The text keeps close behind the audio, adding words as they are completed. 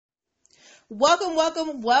Welcome,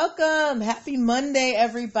 welcome, welcome. Happy Monday,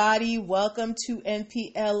 everybody. Welcome to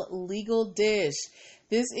NPL Legal Dish.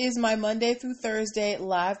 This is my Monday through Thursday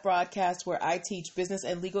live broadcast where I teach business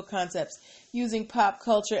and legal concepts using pop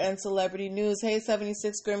culture and celebrity news. Hey,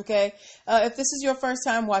 76 Grimke. If this is your first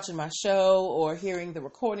time watching my show or hearing the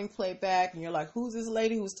recording playback and you're like, who's this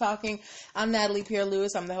lady who's talking? I'm Natalie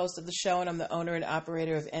Pierre-Lewis. I'm the host of the show and I'm the owner and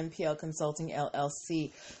operator of NPL Consulting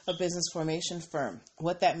LLC, a business formation firm.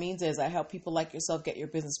 What that means is I help people like yourself get your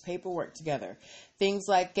business paperwork together. Things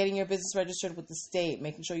like getting your business registered with the state,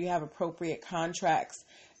 making sure you have appropriate contracts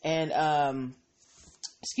and,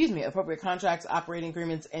 appropriate contracts, operating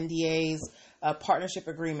agreements, NDAs, partnership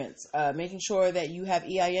agreements, making sure that you have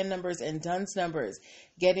EIN numbers and DUNS numbers,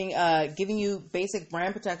 giving you basic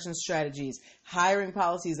brand protection strategies, hiring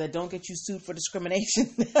policies that don't get you sued for discrimination.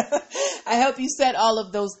 I help you set all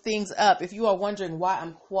of those things up. If you are wondering why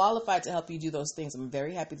I'm qualified to help you do those things, I'm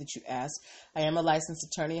very happy that you asked. I am a licensed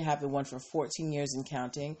attorney. I have been one for 14 years and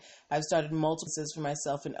counting. I've started multiple businesses for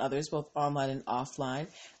myself and others, both online and offline.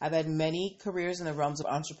 I've had many careers in the realms of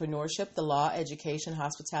entrepreneurship, the law, education,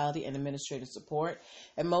 hospitality, and administrative support.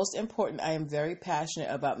 And most important, I am very passionate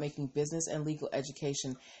about making business and legal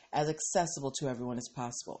education as accessible to everyone as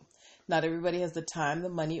possible. Not everybody has the time, the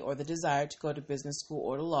money, or the desire to go to business school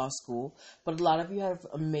or to law school, but a lot of you have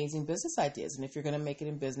amazing business ideas. And if you're going to make it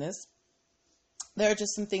in business, there are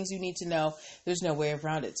just some things you need to know. There's no way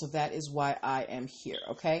around it. So that is why I am here,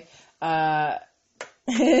 okay?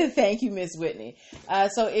 Thank you, Miss Whitney.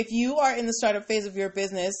 So if you are in the startup phase of your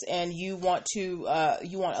business and you want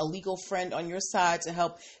a legal friend on your side to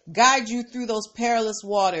help guide you through those perilous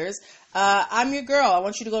waters, I'm your girl. I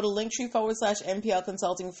want you to go to Linktree/NPL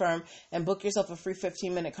Consulting Firm and book yourself a free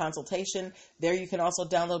 15-minute consultation. There you can also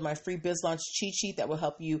download my free Biz Launch cheat sheet that will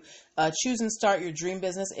help you choose and start your dream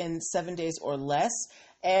business in 7 days or less.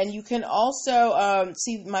 And you can also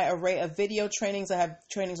see my array of video trainings. I have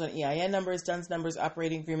trainings on EIN numbers, DUNS numbers,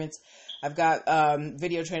 operating agreements. I've got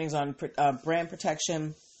video trainings on brand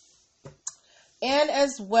protection. And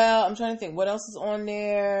as well, I'm trying to think, what else is on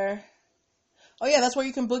there? Oh, yeah, that's where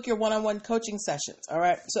you can book your one-on-one coaching sessions, all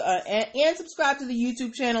right? So and subscribe to the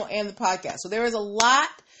YouTube channel and the podcast. So there is a lot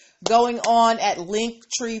going on at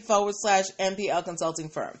Linktree/NPL Consulting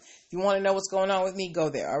Firm. If you want to know what's going on with me, go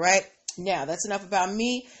there, all right? Now, that's enough about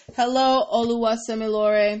me. Hello,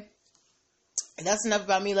 Oluwasemilore. That's enough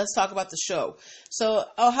about me. Let's talk about the show. So,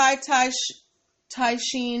 hi,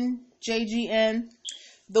 Taisheen, JGN.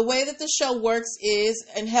 The way that the show works is,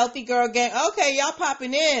 and Healthy Girl Gang, okay, y'all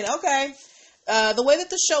popping in, okay. The way that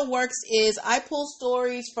the show works is I pull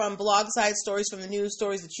stories from blog sites, stories from the news,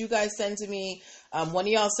 stories that you guys send to me. One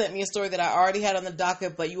of y'all sent me a story that I already had on the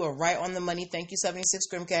docket, but you are right on the money. Thank you, 76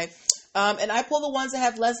 Grimk. And I pull the ones that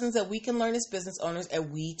have lessons that we can learn as business owners,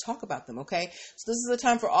 and we talk about them, okay? So this is a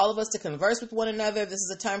time for all of us to converse with one another. This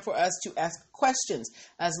is a time for us to ask questions,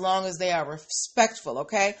 as long as they are respectful,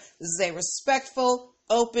 okay? This is a respectful,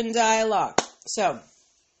 open dialogue. So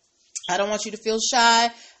I don't want you to feel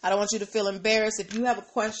shy. I don't want you to feel embarrassed. If you have a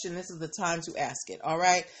question, this is the time to ask it, all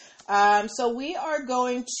right? So we are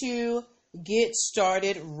going to get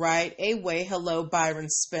started right away. Hello, Byron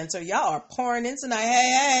Spencer. Y'all are pouring in tonight.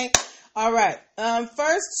 Hey. All right.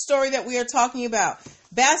 First story that we are talking about.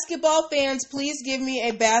 Basketball fans, please give me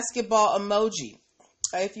a basketball emoji.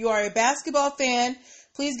 If you are a basketball fan,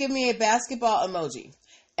 please give me a basketball emoji.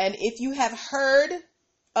 And if you have heard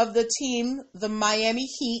of the team, the Miami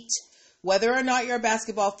Heat, whether or not you're a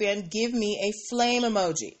basketball fan, give me a flame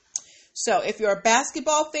emoji. So if you're a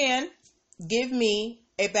basketball fan, give me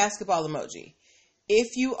a basketball emoji.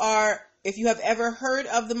 If you have ever heard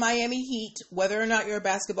of the Miami Heat, whether or not you're a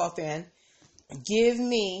basketball fan, give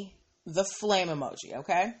me the flame emoji,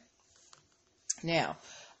 okay? Now,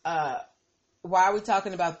 why are we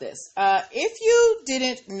talking about this? If you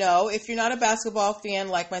didn't know, if you're not a basketball fan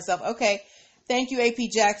like myself, okay, thank you, AP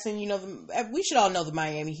Jackson. You know, we should all know the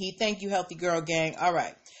Miami Heat. Thank you, Healthy Girl Gang. All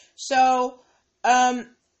right. So, I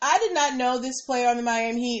did not know this player on the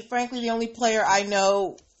Miami Heat. Frankly, the only player I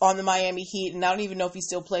know on the Miami Heat, and I don't even know if he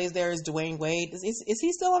still plays there, is Dwayne Wade. Is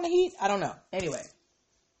he still on the Heat? I don't know. Anyway,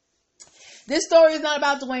 this story is not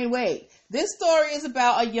about Dwayne Wade. This story is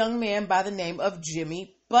about a young man by the name of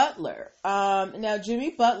Jimmy Butler. Now,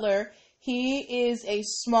 Jimmy Butler, he is a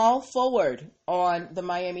small forward on the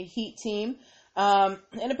Miami Heat team.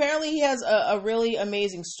 And apparently he has a really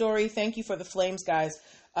amazing story. Thank you for the Flames, guys.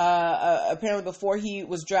 Apparently before he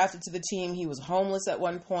was drafted to the team, he was homeless at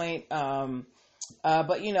one point.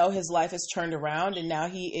 But, you know, his life has turned around and now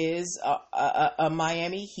he is a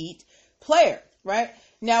Miami Heat player, right?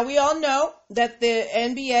 Now, we all know that the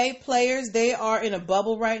NBA players, they are in a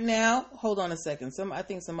bubble right now. Hold on a second. I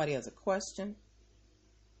think somebody has a question.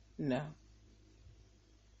 No.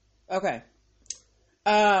 Okay.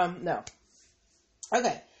 No.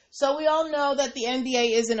 Okay. So we all know that the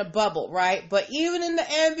NBA is in a bubble, right? But even in the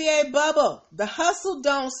NBA bubble, the hustle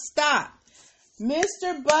don't stop.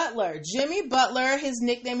 Mr. Butler, Jimmy Butler, his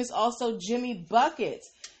nickname is also Jimmy Buckets,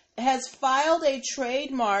 has filed a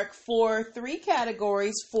trademark for 3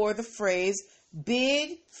 categories for the phrase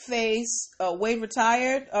big face. Oh, Wade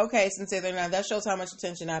retired? Okay, sincere they're not. That shows how much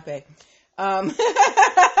attention I pay.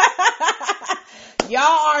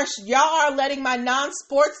 Y'all are letting my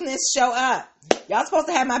non-sportsness show up. Y'all supposed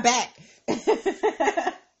to have my back.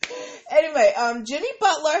 Anyway, Jimmy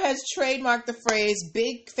Butler has trademarked the phrase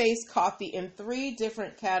big face coffee in 3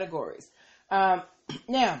 different categories. Now,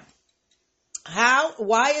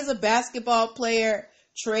 why is a basketball player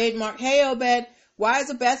why is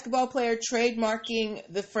a basketball player trademarking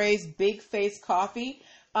the phrase big face coffee?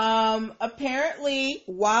 Apparently,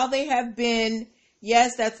 while they have been,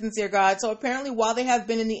 yes, that's sincere God. So apparently while they have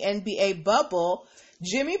been in the NBA bubble,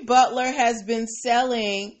 Jimmy Butler has been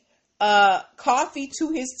selling coffee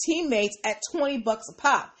to his teammates at $20 a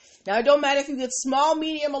pop. Now, it don't matter if you get small,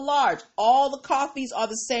 medium, or large. All the coffees are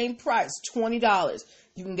the same price, $20.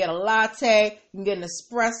 You can get a latte, you can get an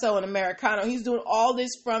espresso, an Americano. He's doing all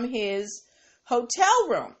this from his hotel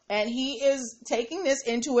room. And he is taking this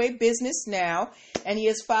into a business now. And he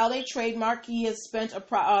has filed a trademark. He has spent,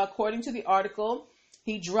 according to the article,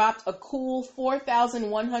 he dropped a cool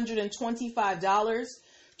 $4,125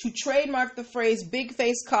 to trademark the phrase big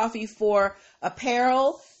face coffee for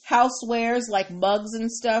apparel, housewares like mugs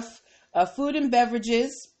and stuff, food and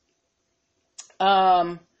beverages,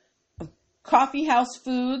 coffee house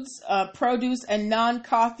foods, produce, and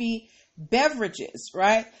non-coffee beverages,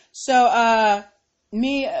 right? So,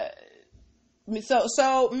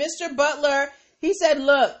 so Mr. Butler, he said,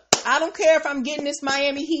 look, I don't care if I'm getting this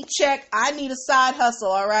Miami Heat check. I need a side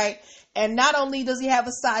hustle, all right? And not only does he have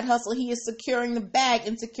a side hustle, he is securing the bag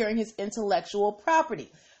and securing his intellectual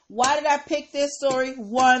property. Why did I pick this story?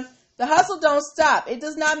 1, the hustle don't stop. It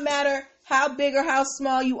does not matter how big or how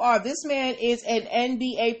small you are. This man is an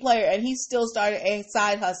NBA player, and he still started a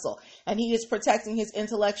side hustle. And he is protecting his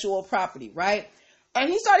intellectual property, right? And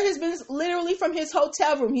he started his business literally from his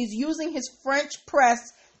hotel room. He's using his French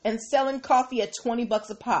press and selling coffee at $20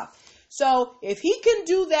 a pop. So if he can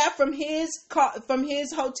do that from his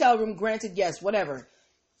hotel room, granted, yes, whatever.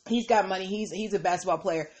 He's got money. He's a basketball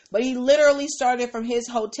player, but he literally started from his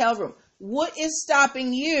hotel room. What is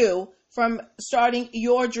stopping you from starting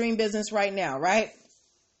your dream business right now, right?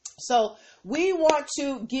 So we want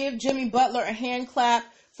to give Jimmy Butler a hand clap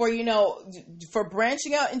for, for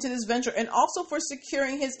branching out into this venture and also for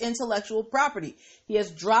securing his intellectual property. He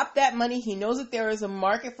has dropped that money. He knows that there is a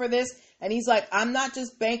market for this. And he's like, I'm not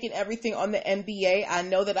just banking everything on the NBA. I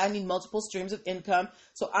know that I need multiple streams of income.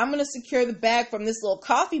 So I'm going to secure the bag from this little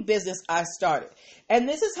coffee business I started. And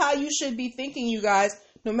this is how you should be thinking, you guys.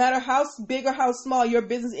 No matter how big or how small your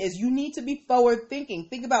business is, you need to be forward thinking.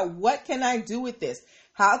 Think about, what can I do with this?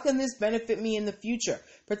 How can this benefit me in the future?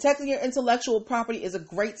 Protecting your intellectual property is a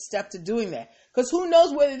great step to doing that. Because who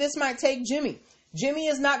knows whether this might take Jimmy. Jimmy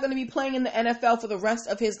is not going to be playing in the NFL for the rest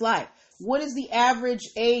of his life. What is the average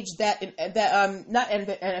age not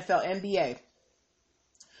NFL, NBA?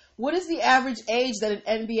 What is the average age that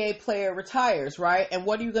an NBA player retires, right? And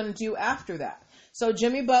what are you going to do after that? So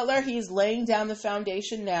Jimmy Butler, he's laying down the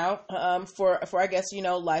foundation now for I guess,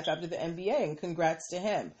 life after the NBA, and congrats to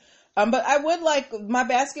him. But I would like my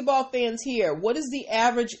basketball fans here. What is the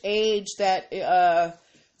average age that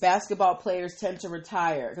basketball players tend to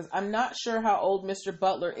retire? Because I'm not sure how old Mr.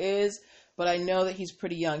 Butler is, but I know that he's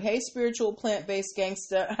pretty young. Hey, spiritual plant-based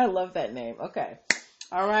gangster. I love that name. Okay.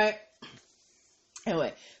 All right.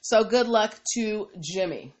 Anyway, so good luck to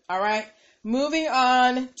Jimmy. All right. Moving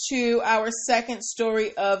on to our second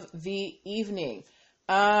story of the evening.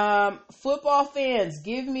 Football fans,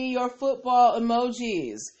 give me your football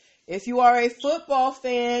emojis. If you are a football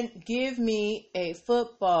fan, give me a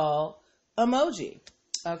football emoji.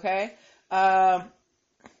 Okay.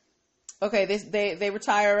 Okay, they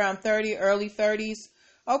retire around 30, early 30s.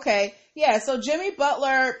 Okay, yeah. So Jimmy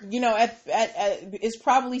Butler, is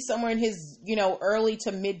probably somewhere in his, early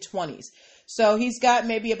to mid 20s. So he's got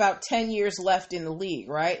maybe about 10 years left in the league,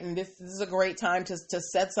 right? And this is a great time to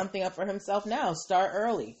set something up for himself now. Start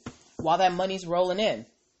early while that money's rolling in.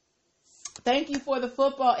 Thank you for the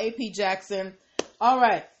football, AP Jackson. All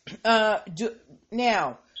right. Do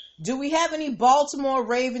we have any Baltimore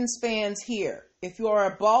Ravens fans here? If you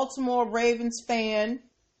are a Baltimore Ravens fan,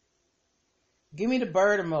 Give me the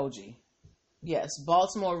bird emoji. Yes,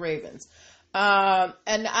 Baltimore Ravens. And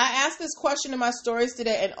I asked this question in my stories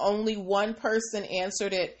today, and only one person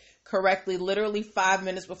answered it correctly, literally 5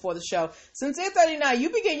 minutes before the show. Sincere 39, you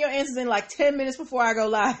begin your answers in like 10 minutes before I go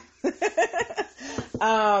live.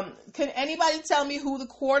 Can anybody tell me who the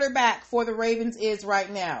quarterback for the Ravens is right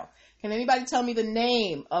now? Can anybody tell me the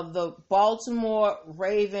name of the Baltimore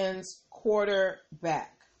Ravens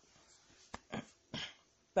quarterback?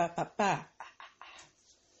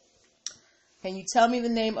 Can you tell me the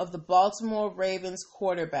name of the Baltimore Ravens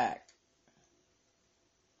quarterback?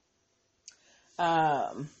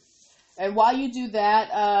 And while you do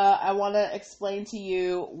that, I want to explain to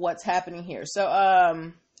you what's happening here. So,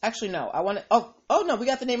 actually, no, I want to, oh no, we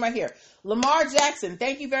got the name right here. Lamar Jackson.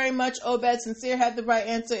 Thank you very much, Obed. Sincere had the right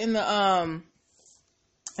answer in the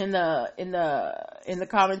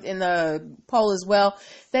comment, in the poll as well.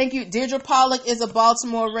 Thank you. Deirdre Pollock is a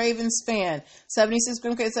Baltimore Ravens fan. 76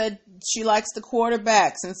 Grimke said she likes the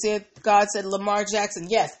quarterback. Sincere God said Lamar Jackson.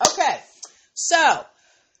 Yes. Okay. So,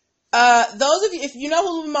 those of you, if you know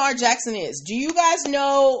who Lamar Jackson is, do you guys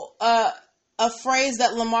know, a phrase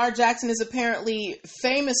that Lamar Jackson is apparently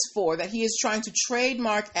famous for, that he is trying to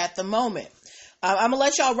trademark at the moment? I'm going to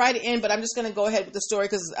let y'all write it in, but I'm just going to go ahead with the story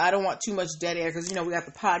because I don't want too much dead air because, we got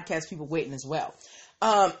the podcast people waiting as well.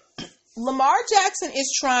 Lamar Jackson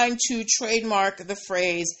is trying to trademark the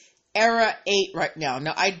phrase Era 8 right now.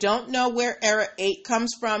 Now, I don't know where Era 8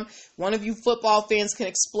 comes from. One of you football fans can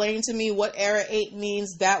explain to me what Era 8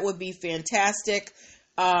 means. That would be fantastic.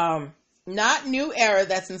 Not new era,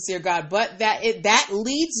 that's Sincere God, but that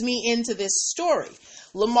leads me into this story.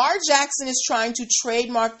 Lamar Jackson is trying to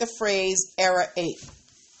trademark the phrase Era 8.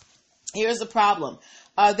 Here's the problem.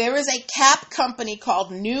 There is a cap company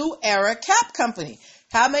called New Era Cap Company.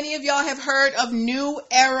 How many of y'all have heard of New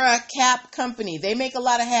Era Cap Company? They make a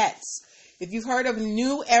lot of hats. If you've heard of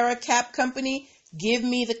New Era Cap Company, give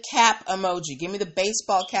me the cap emoji. Give me the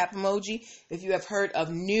baseball cap emoji if you have heard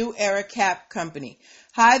of New Era Cap Company.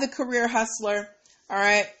 Hi, the career hustler. All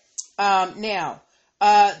right. Now,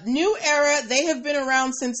 New Era, they have been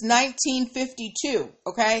around since 1952.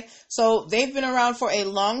 Okay. So they've been around for a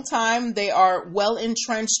long time. They are well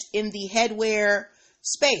entrenched in the headwear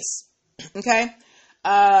space. Okay.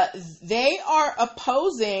 They are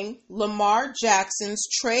opposing Lamar Jackson's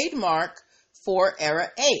trademark for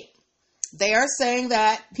Era 8. They are saying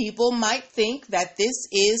that people might think that this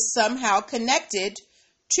is somehow connected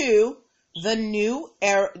to the New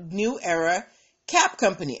Era Cap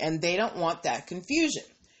Company, and they don't want that confusion.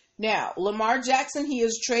 Now, Lamar Jackson, he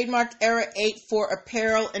has trademarked Era 8 for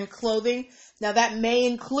apparel and clothing. Now, that may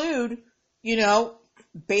include,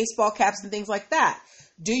 baseball caps and things like that.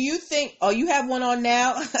 Do you think, you have one on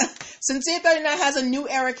now? Sincere 39 has a New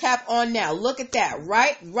Era cap on now. Look at that.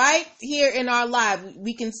 Right here in our live,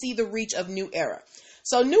 we can see the reach of New Era.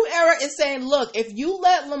 So New Era is saying, look, if you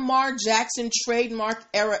let Lamar Jackson trademark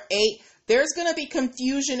Era 8, there's going to be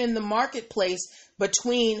confusion in the marketplace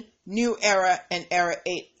between New Era and Era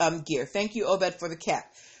 8 gear. Thank you, Obed, for the cap.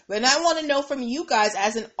 But I want to know from you guys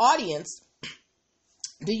as an audience,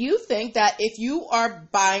 do you think that if you are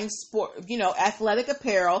buying athletic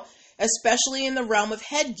apparel, especially in the realm of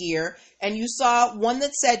headgear, and you saw one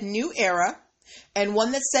that said New Era and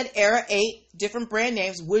one that said Era 8, different brand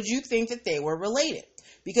names, would you think that they were related?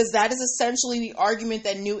 Because that is essentially the argument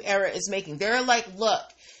that New Era is making. They're like, look,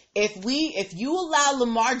 if you allow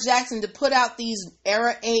Lamar Jackson to put out these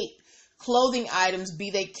Era 8 clothing items,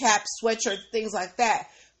 be they caps, sweatshirts, things like that,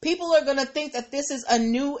 people are going to think that this is a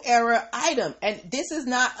New Era item, and this is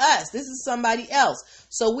not us. This is somebody else.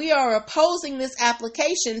 So we are opposing this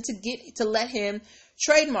application to let him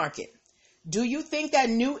trademark it. Do you think that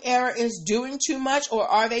New Era is doing too much, or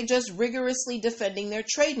are they just rigorously defending their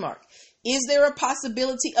trademark? Is there a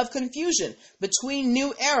possibility of confusion between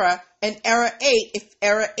New Era and Era 8 if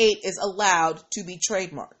Era 8 is allowed to be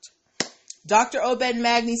trademarked? Dr. Obed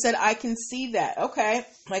Magni said, I can see that. Okay.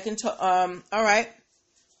 All right.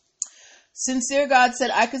 Sincere God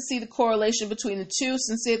said, I could see the correlation between the two.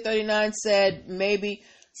 Sincere 39 said, maybe.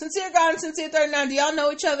 Sincere God and Sincere 39, do y'all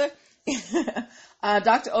know each other?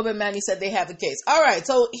 Dr. Obed Magni said they have the case. All right.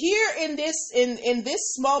 So here in this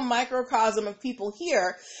small microcosm of people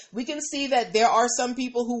here, we can see that there are some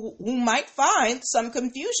people who might find some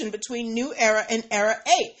confusion between New Era and Era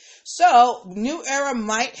 8. So New Era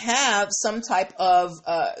might have some type of,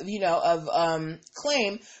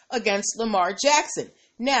 claim against Lamar Jackson.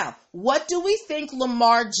 Now, what do we think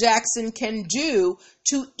Lamar Jackson can do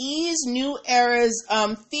to ease New Era's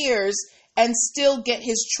fears and still get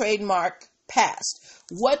his trademark passed?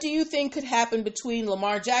 What do you think could happen between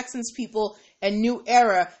Lamar Jackson's people and New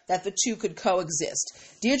Era that the two could coexist.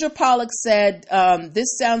 Deirdre Pollock said,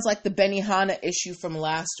 this sounds like the Benihana issue from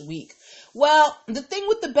last week. Well, the thing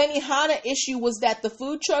with the Benihana issue was that the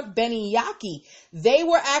food truck Benihaki, they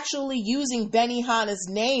were actually using Benihana's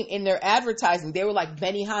name in their advertising. They were like,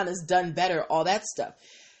 Benihana's done better, all that stuff.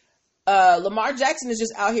 Lamar Jackson is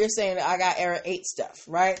just out here saying that I got Era 8 stuff,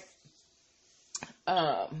 right?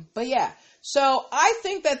 But yeah, so I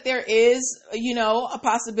think that there is, a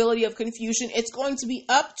possibility of confusion. It's going to be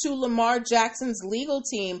up to Lamar Jackson's legal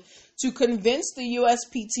team to convince the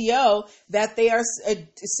USPTO that they are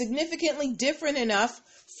significantly different enough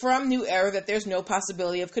from New Era that there's no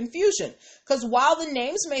possibility of confusion. Because while the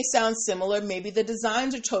names may sound similar, maybe the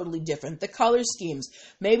designs are totally different, the color schemes,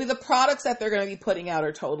 maybe the products that they're going to be putting out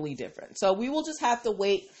are totally different. So we will just have to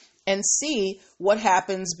wait and see what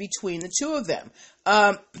happens between the two of them.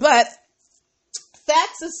 But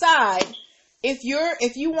facts aside, if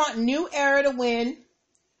you want New Era to win,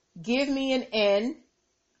 give me an N.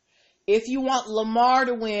 If you want Lamar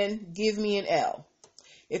to win, give me an L.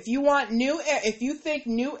 If you think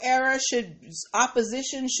New Era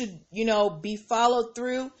opposition should, be followed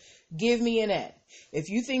through, give me an N. If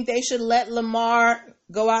you think they should let Lamar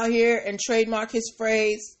go out here and trademark his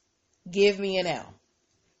phrase, give me an L.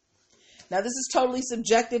 Now, this is totally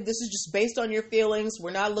subjective. This is just based on your feelings.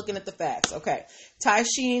 We're not looking at the facts. Okay.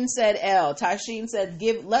 Tysheen said L. Tysheen said,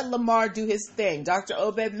 let Lamar do his thing. Dr.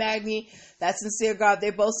 Obed Magni, that sincere God,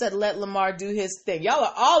 they both said, let Lamar do his thing. Y'all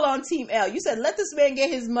are all on Team L. You said, let this man get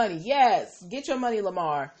his money. Yes. Get your money,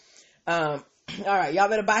 Lamar. All right. Y'all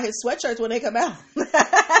better buy his sweatshirts when they come out.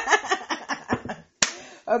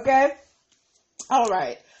 Okay. All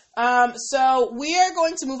right. So we are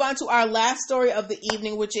going to move on to our last story of the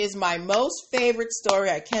evening, which is my most favorite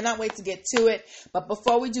story. I cannot wait to get to it. But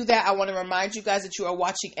before we do that, I want to remind you guys that you are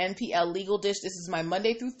watching NPL Legal Dish. This is my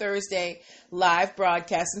Monday through Thursday live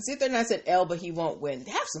broadcast. Sincere 39 said L, but he won't win.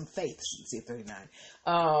 Have some faith, Sincere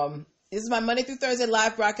 39. This is my Monday through Thursday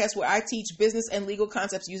live broadcast where I teach business and legal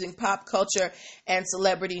concepts using pop culture and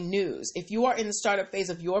celebrity news. If you are in the startup phase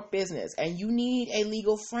of your business and you need a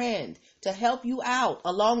legal friend to help you out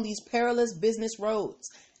along these perilous business roads,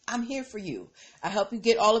 I'm here for you. I help you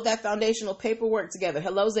get all of that foundational paperwork together.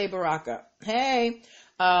 Hello, Zay Baraka. Hey.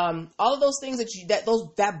 All of those things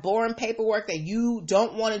that boring paperwork that you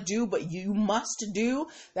don't want to do, but you must do,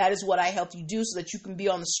 that is what I help you do so that you can be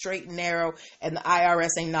on the straight and narrow and the IRS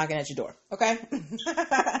ain't knocking at your door. Okay.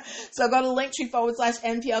 So go to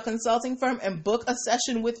Linktree/NPL consulting firm and book a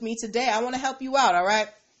session with me today. I want to help you out. All right.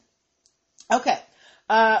 Okay.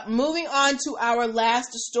 Moving on to our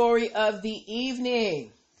last story of the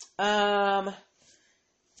evening.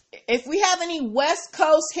 If we have any West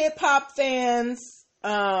Coast hip hop fans,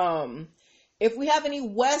 if we have any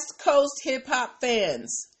West Coast hip hop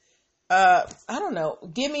fans, I don't know,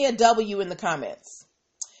 give me a W in the comments.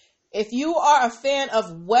 If you are a fan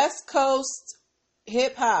of West Coast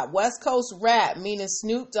hip hop, West Coast rap, meaning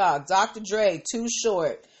Snoop Dogg, Dr. Dre, Too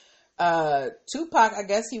Short, Tupac, I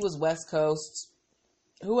guess he was West Coast.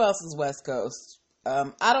 Who else is West Coast?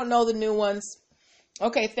 I don't know the new ones.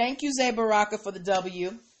 Okay, thank you, Zay Baraka, for the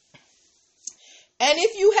W. And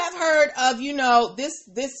if you have heard of,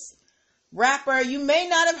 this rapper, you may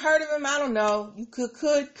not have heard of him. I don't know. You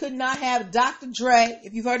could not have Dr. Dre.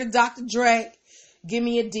 If you've heard of Dr. Dre, give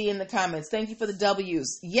me a D in the comments. Thank you for the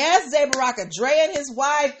W's. Yes, Zay Baraka, Dre and his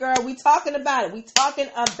wife, girl. We talking about it. We talking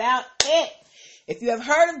about it. If you have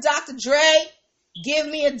heard of Dr. Dre, give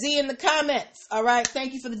me a D in the comments. All right.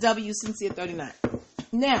 Thank you for the W, Sincere 39.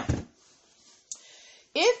 Now,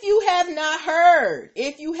 if you have not heard,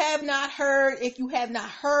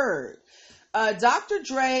 Dr.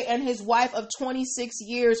 Dre and his wife of 26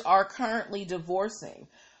 years are currently divorcing.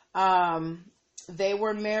 They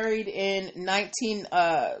were married in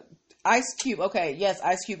Ice Cube. Okay. Yes.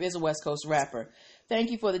 Ice Cube is a West Coast rapper.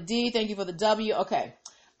 Thank you for the D. Thank you for the W. Okay.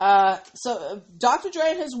 So Dr.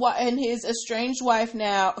 Dre and his estranged wife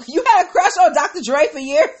now, you had a crush on Dr. Dre for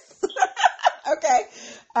years? Okay.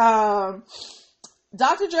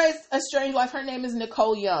 Dr. Dre's estranged wife, her name is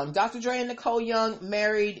Nicole Young. Dr. Dre and Nicole Young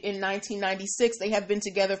married in 1996. They have been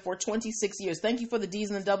together for 26 years. Thank you for the D's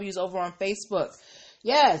and the W's over on Facebook.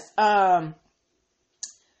 Yes. And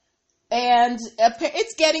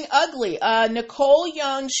it's getting ugly. Nicole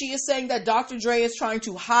Young, she is saying that Dr. Dre is trying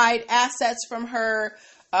to hide assets from her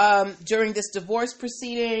during this divorce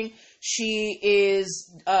proceeding. She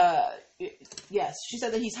said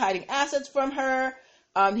that he's hiding assets from her.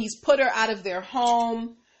 He's put her out of their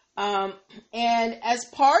home. And as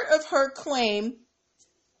part of her claim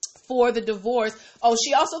for the divorce,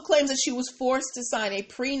 she also claims that she was forced to sign a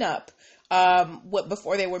prenup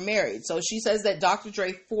before they were married. So she says that Dr.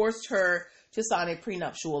 Dre forced her to sign a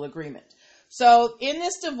prenuptial agreement. So in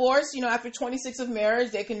this divorce, after 26 of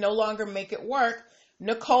marriage, they can no longer make it work.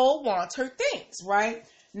 Nicole wants her things, right?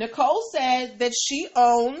 Nicole said that she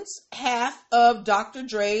owns half of Dr.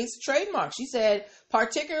 Dre's trademarks. She said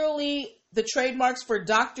particularly the trademarks for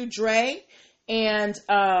Dr. Dre and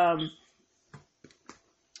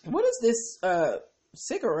what is this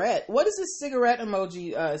cigarette? What is this cigarette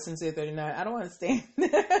emoji, Sincere 39? I don't understand.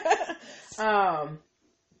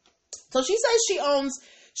 So she says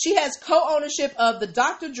she has co-ownership of the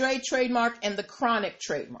Dr. Dre trademark and the Chronic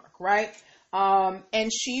trademark, right?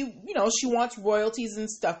 And she wants royalties and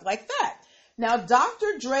stuff like that. Now,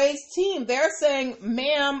 Dr. Dre's team, they're saying,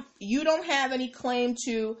 ma'am, you don't have any claim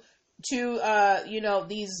to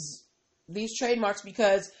these trademarks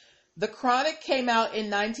because the Chronic came out in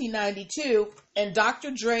 1992 and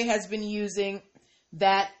Dr. Dre has been using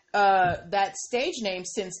that stage name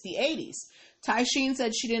since the 80s. Tysheen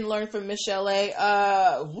said she didn't learn from Michelle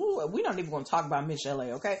A. We don't even want to talk about Michelle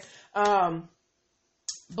A, okay?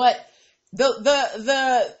 But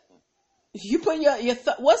you put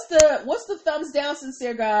what's the thumbs down,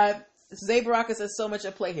 Sincere God? Zay Baraka says so much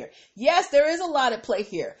at play here. Yes, there is a lot at play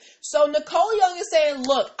here. So Nicole Young is saying,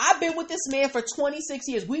 look, I've been with this man for 26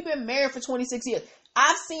 years. We've been married for 26 years.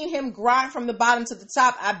 I've seen him grind from the bottom to the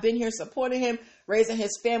top. I've been here supporting him, raising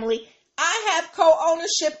his family. I have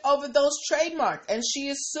co-ownership over those trademarks, and she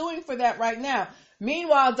is suing for that right now.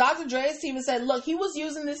 Meanwhile, Dr. Dre's team has said, look, he was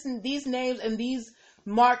using these names and these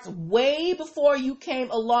marks way before you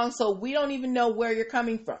came along, so we don't even know where you're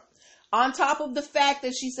coming from. On top of the fact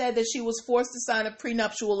that she said that she was forced to sign a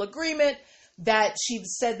prenuptial agreement that she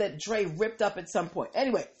said that Dre ripped up at some point.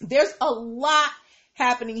 Anyway, there's a lot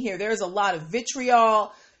happening here. There's a lot of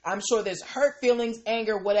vitriol. I'm sure there's hurt feelings,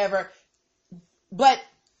 anger, whatever. But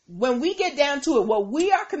when we get down to it, what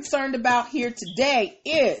we are concerned about here today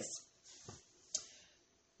is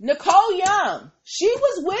Nicole Young. She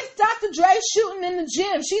was with Dr. Dre shooting in the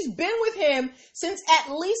gym. She's been with him since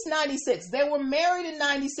at least 96. They were married in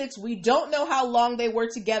 96. We don't know how long they were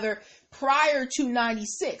together prior to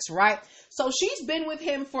 96, right? So she's been with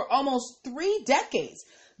him for almost 3 decades.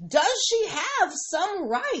 Does she have some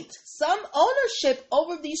right, some ownership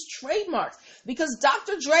over these trademarks? Because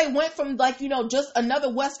Dr. Dre went from just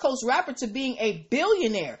another West Coast rapper to being a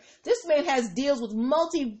billionaire. This man has deals with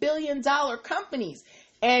multi-billion-dollar companies.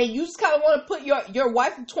 And you just kind of want to put your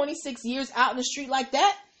wife of 26 years out in the street like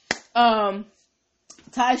that?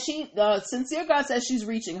 Sincere God says she's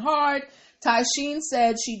reaching hard. Tysheen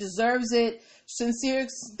said she deserves it. Sincere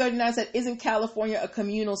 39 said, isn't California a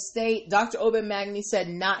communal state? Dr. Obed Magni said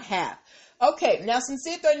not half. Okay, now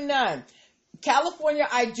Sincere 39. California,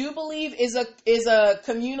 I do believe, is a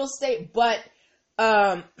communal state, but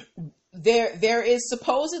there is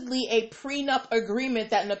supposedly a prenup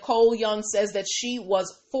agreement that Nicole Young says that she was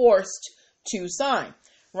forced to sign,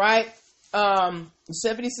 right?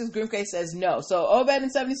 76 Grimke says no. So Obed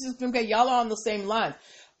and 76 Grimke, y'all are on the same line.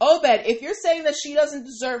 Obed, if you're saying that she doesn't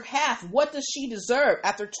deserve half, what does she deserve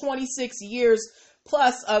after 26 years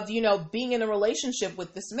plus of, being in a relationship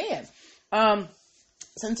with this man?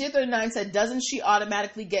 Sincere 39 said, doesn't she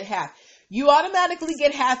automatically get half? You automatically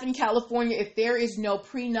get half in California if there is no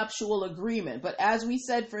prenuptial agreement. But as we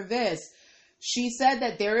said for this, she said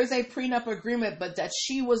that there is a prenup agreement, but that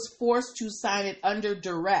she was forced to sign it under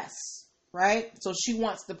duress, right? So she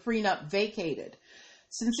wants the prenup vacated.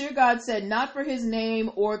 Sincere God said, not for his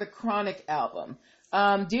name or the Chronic album.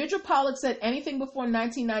 Deirdre Pollock said, anything before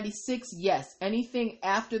 1996, yes. Anything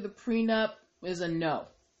after the prenup is a no.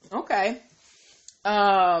 Okay.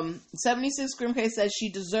 76 Grimke says she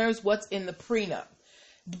deserves what's in the prenup.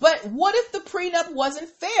 But what if the prenup wasn't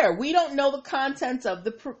fair? We don't know the contents of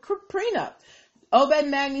the prenup.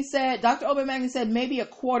 Dr. Obed Magni said maybe a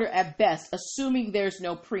quarter at best, assuming there's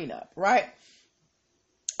no prenup, right?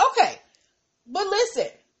 Okay. But listen,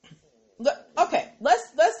 okay,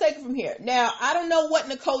 let's take it from here. Now, I don't know what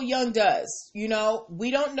Nicole Young does. We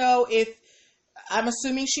don't know if, I'm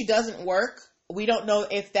assuming she doesn't work. We don't know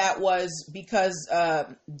if that was because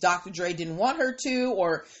Dr. Dre didn't want her to,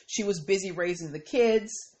 or she was busy raising the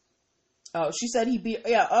kids. Oh, she said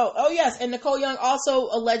Oh, yes. And Nicole Young also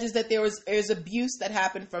alleges that there's abuse that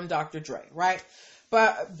happened from Dr. Dre, right?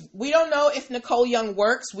 But we don't know if Nicole Young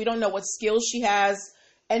works. We don't know what skills she has.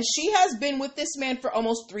 And she has been with this man for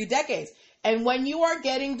almost 3 decades. And when you are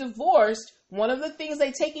getting divorced, one of the things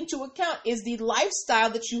they take into account is the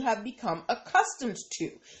lifestyle that you have become accustomed to.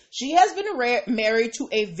 She has been married to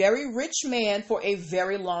a very rich man for a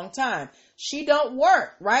very long time. She don't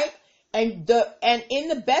work, right? And in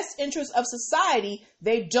the best interest of society,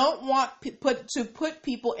 they don't want to put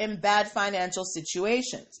people in bad financial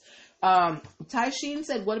situations. Taisheen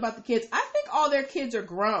said, what about the kids? I think all their kids are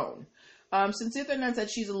grown. Sincere Thurnan said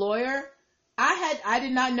she's a lawyer. I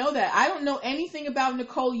did not know that. I don't know anything about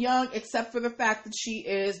Nicole Young except for the fact that she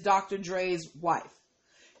is Dr. Dre's wife.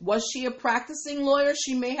 Was she a practicing lawyer?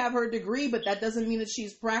 She may have her degree, but that doesn't mean that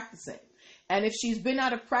she's practicing. And if she's been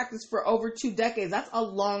out of practice for over 2 decades, that's a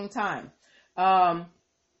long time.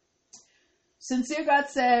 Sincere God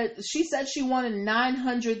said, she said she wanted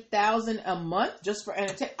 $900,000 a month just for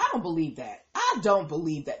entertainment. I don't believe that.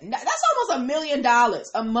 That's almost $1 million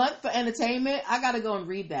a month for entertainment. I got to go and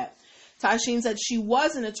read that. Taisheen said she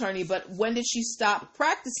was an attorney, but when did she stop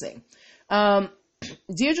practicing?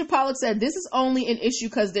 Deirdre Pollock said, this is only an issue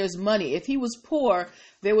because there's money. If he was poor,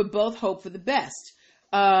 they would both hope for the best.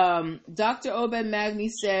 Dr. Obed Magni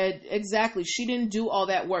said, exactly, she didn't do all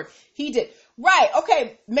that work. He did. Right,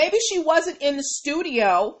 okay, maybe she wasn't in the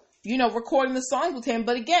studio, recording the songs with him,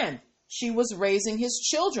 but again, she was raising his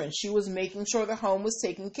children. She was making sure the home was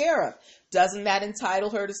taken care of. Doesn't that entitle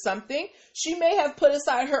her to something? She may have put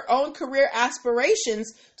aside her own career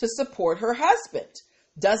aspirations to support her husband.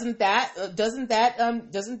 Doesn't that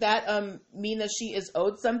mean that she is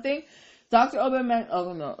owed something? Dr. Oberman,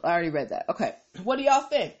 oh no, I already read that. Okay. What do y'all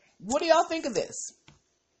think? What do y'all think of this?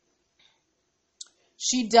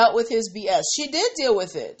 She dealt with his BS. She did deal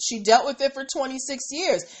with it. She dealt with it for 26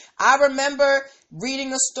 years. I remember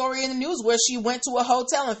reading a story in the news where she went to a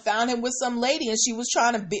hotel and found him with some lady and she was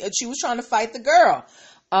trying to fight the girl.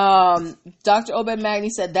 Dr. Obed Magni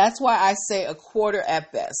said, that's why I say a quarter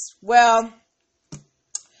at best. Well,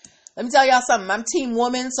 let me tell y'all something. I'm team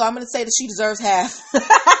woman, so I'm going to say that she deserves half.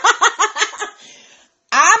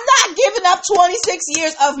 I'm not giving up 26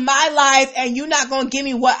 years of my life and you're not going to give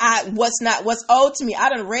me what's owed to me. I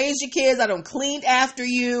done raised your kids. I done cleaned after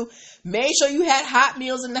you. Made sure you had hot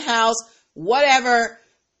meals in the house. Whatever.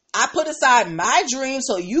 I put aside my dream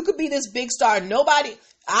so you could be this big star. I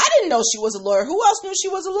didn't know she was a lawyer. Who else knew she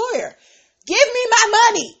was a lawyer? Give me my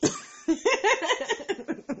money.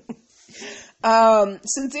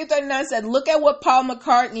 Sincere 39 said, look at what Paul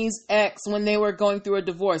McCartney's ex when they were going through a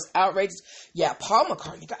divorce. Outrageous. Yeah, Paul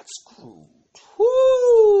McCartney got screwed.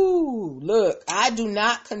 Whoo! Look, I do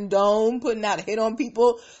not condone putting out a hit on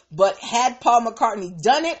people, but had Paul McCartney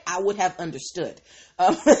done it, I would have understood.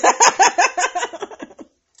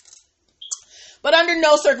 But under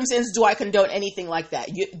no circumstances do I condone anything like that.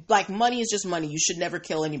 Money is just money. You should never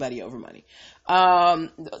kill anybody over money.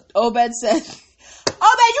 Obed said,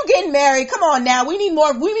 oh man, you getting married. Come on now. We need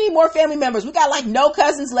more family members. We got no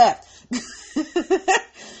cousins left.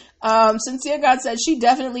 Sincere God said she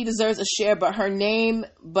definitely deserves a share, but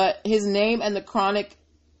his name and the Chronic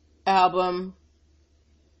album,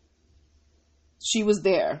 she was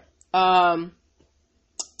there.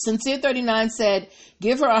 Sincere 39 said,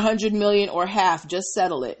 give her $100 million or half, just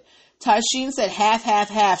settle it. Taisheen said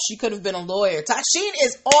half. She could have been a lawyer. Taisheen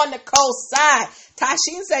is on Nicole's side.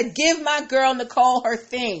 Taisheen said, give my girl Nicole her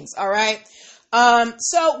things. All right.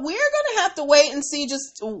 So we're going to have to wait and see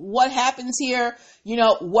just what happens here.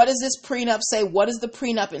 What does this prenup say? What does the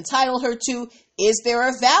prenup entitle her to? Is there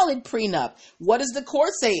a valid prenup? What does the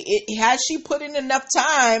court say? Has she put in enough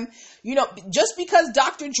time? Just because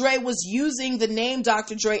Dr. Dre was using the name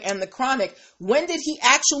Dr. Dre and the Chronic, when did he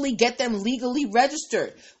actually get them legally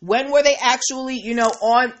registered? When were they actually,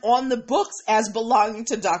 on the books as belonging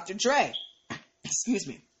to Dr. Dre? Excuse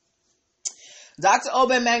me. Dr.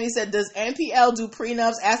 Obed Magni said, does NPL do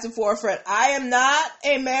prenups? Asking for a friend. I am not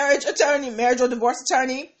a marriage or divorce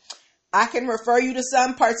attorney. I can refer you to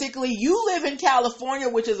some, particularly you live in California,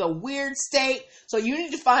 which is a weird state. So you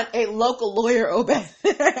need to find a local lawyer, Obed.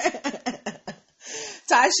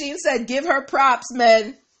 Taisheen said, give her props,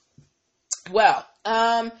 man. Well,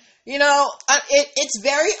 it's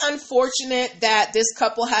very unfortunate that this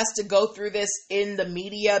couple has to go through this in the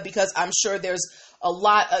media because I'm sure there's a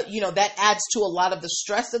lot, that adds to a lot of the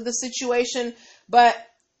stress of the situation. But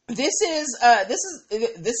this is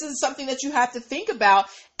something that you have to think about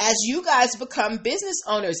as you guys become business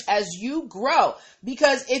owners, as you grow.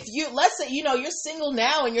 Because let's say, you're single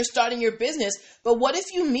now and you're starting your business, but what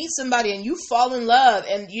if you meet somebody and you fall in love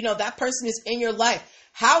and, that person is in your life?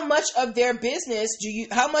 How much of your business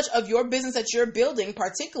that you're building,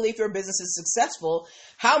 particularly if your business is successful,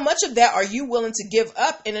 how much of that are you willing to give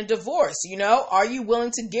up in a divorce? Are you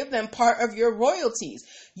willing to give them part of your royalties?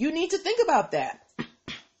 You need to think about that.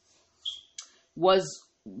 Was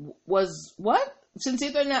what?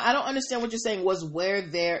 Sincere, I don't understand what you're saying. Was where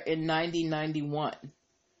there in 1991?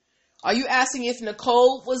 Are you asking if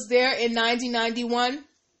Nicole was there in 1991?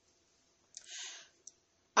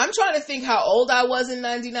 I'm trying to think how old I was in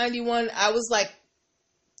 1991. I was like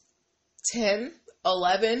 10,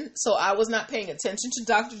 11, so I was not paying attention to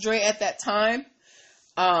Dr. Dre at that time.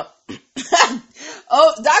 Oh,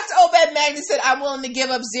 Dr. Obed Magni said, I'm willing to give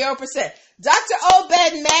up 0%. Dr.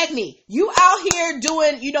 Obed Magni, you out here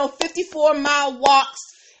doing, 54-mile walks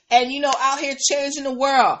and, out here changing the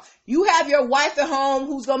world. You have your wife at home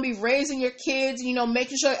who's going to be raising your kids,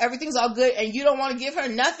 making sure everything's all good, and you don't want to give her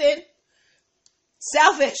nothing.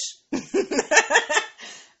 Selfish.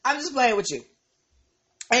 I'm just playing with you.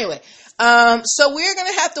 Anyway, so we're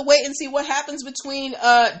going to have to wait and see what happens between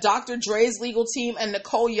Dr. Dre's legal team and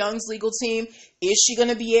Nicole Young's legal team. Is she going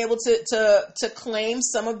to be able to claim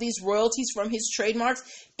some of these royalties from his trademarks?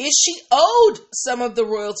 Is she owed some of the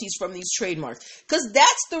royalties from these trademarks? Because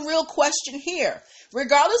that's the real question here.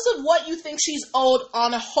 Regardless of what you think she's owed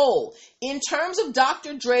on a whole, in terms of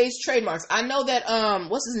Dr. Dre's trademarks, I know that,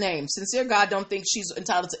 what's his name? Sincere God don't think she's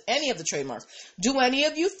entitled to any of the trademarks. Do any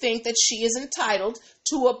of you think that she is entitled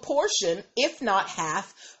to a portion, if not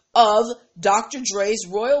half, of Dr. Dre's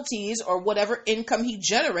royalties or whatever income he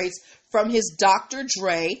generates from his Dr.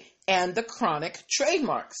 Dre and the Chronic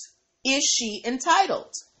trademarks? Is she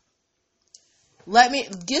entitled?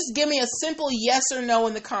 Give me a simple yes or no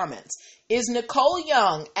in the comments. Is Nicole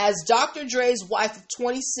Young, as Dr. Dre's wife of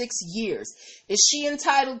 26 years, is she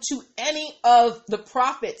entitled to any of the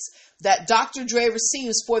profits that Dr. Dre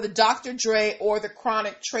receives for the Dr. Dre or the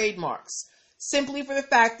Chronic trademarks? Simply for the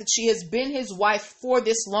fact that she has been his wife for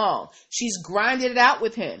this long. She's grinded it out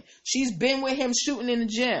with him. She's been with him shooting in the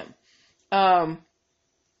gym.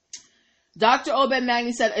 Dr. Obed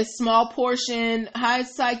Magni said a small portion. Hi,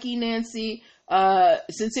 Psyche Nancy.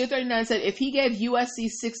 Sincere 39 said if he gave USC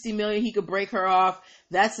 $60 million, he could break her off.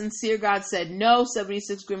 That Sincere God said no.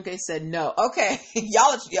 76 Grimke said no. Okay,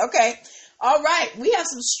 y'all. Okay, all right. We have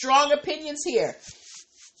some strong opinions here.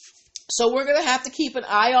 So we're gonna have to keep an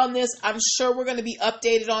eye on this. I'm sure we're gonna be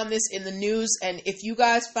updated on this in the news. And if you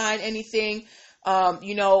guys find anything,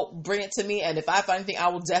 bring it to me. And if I find anything, I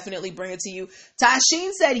will definitely bring it to you.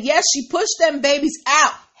 Tasheen said yes. She pushed them babies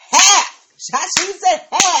out half. Tasheen said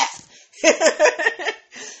half.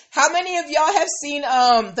 How many of y'all have seen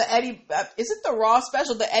the Eddie? Is it the Raw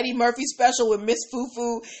special, the Eddie Murphy special with Miss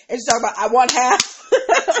Fufu? And she's talking about I want half.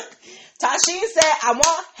 Tasheen said I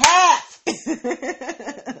want half.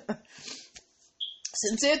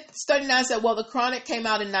 Sincere 39 said, well, the Chronic came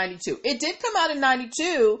out in 92. It did come out in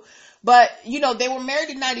 92, but they were married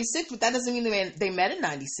in 96, but that doesn't mean they met in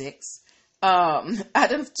 96. I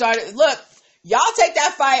done started. Look. Y'all take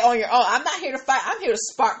that fight on your own. I'm not here to fight. I'm here to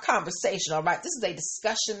spark conversation, all right? This is a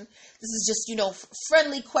discussion. This is just,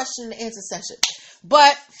 friendly question and answer session.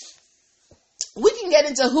 But we can get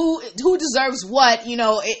into who deserves what,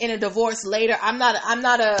 in a divorce later. I'm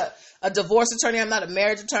not a divorce attorney. I'm not a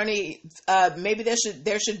marriage attorney. Maybe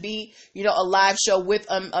there should be, a live show with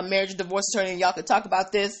a marriage and divorce attorney, and y'all could talk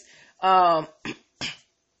about this.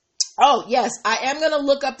 Oh, yes, I am going to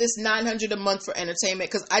look up this $900 a month for entertainment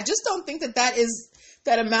because I just don't think that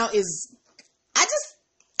amount is, I just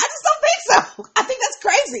don't think so. I think that's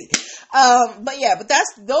crazy. But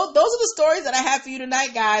those are the stories that I have for you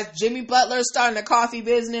tonight, guys. Jimmy Butler starting a coffee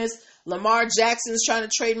business. Lamar Jackson's trying to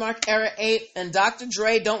trademark Era 8, and Dr.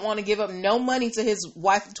 Dre don't want to give up no money to his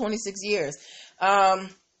wife of 26 years.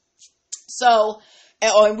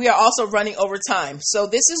 And we are also running over time. So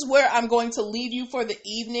this is where I'm going to leave you for the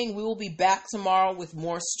evening. We will be back tomorrow with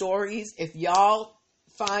more stories. If y'all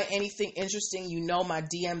find anything interesting, my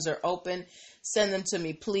DMs are open. Send them to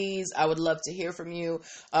me, please. I would love to hear from you.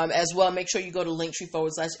 As well, make sure you go to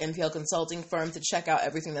Linktree/NPL Consulting Firm to check out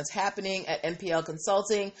everything that's happening at NPL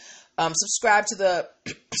Consulting. Subscribe to the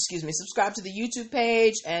YouTube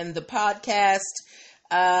page and the podcast.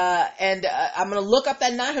 I'm going to look up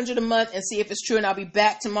that $900 a month and see if it's true, and I'll be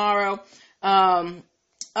back tomorrow.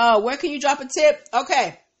 Where can you drop a tip?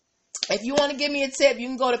 Okay. If you want to give me a tip, you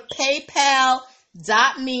can go to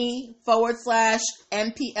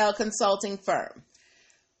paypal.me/NPL Consulting Firm.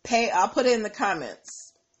 I'll put it in the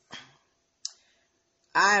comments.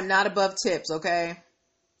 I am not above tips, okay?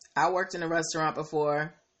 I worked in a restaurant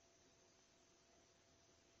before.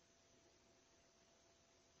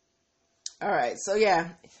 All right, so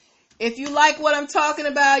yeah, if you like what I'm talking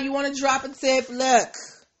about, you want to drop a tip, look,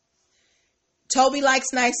 Toby likes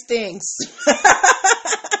nice things.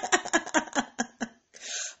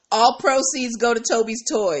 All proceeds go to Toby's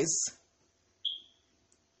Toys.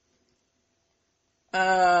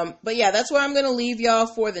 But yeah, that's where I'm going to leave y'all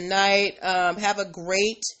for the night. Have a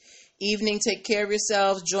great evening. Take care of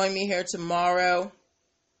yourselves. Join me here tomorrow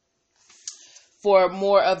for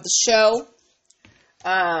more of the show.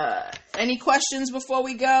 Any questions before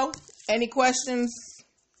we go? Any questions?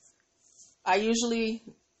 I usually,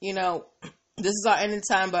 this is our ending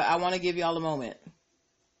time, but I want to give y'all a moment.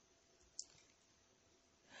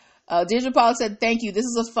 Deirdre Pollock said, thank you. This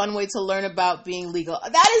is a fun way to learn about being legal.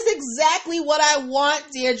 That is exactly what I want,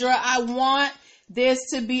 Deirdre. I want this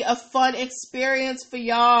to be a fun experience for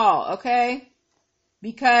y'all, okay?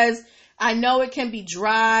 Because I know it can be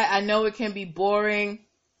dry. I know it can be boring.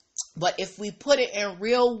 But if we put it in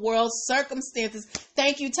real world circumstances,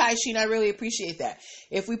 thank you, Taisheen. I really appreciate that.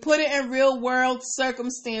 If we put it in real world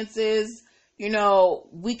circumstances,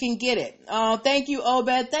 we can get it. Thank you,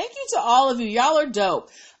 Obed. Thank you to all of you. Y'all are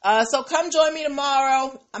dope. So come join me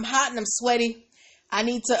tomorrow. I'm hot and I'm sweaty. I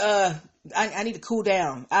need to, I need to cool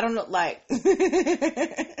down. I don't know,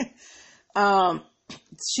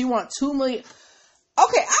 she wants $2 million.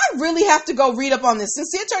 Okay, I really have to go read up on this.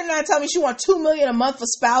 Sincere 39 tell me she wants $2 million a month for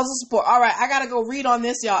spousal support. All right, I gotta go read on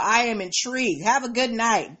this, y'all. I am intrigued. Have a good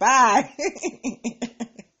night. Bye.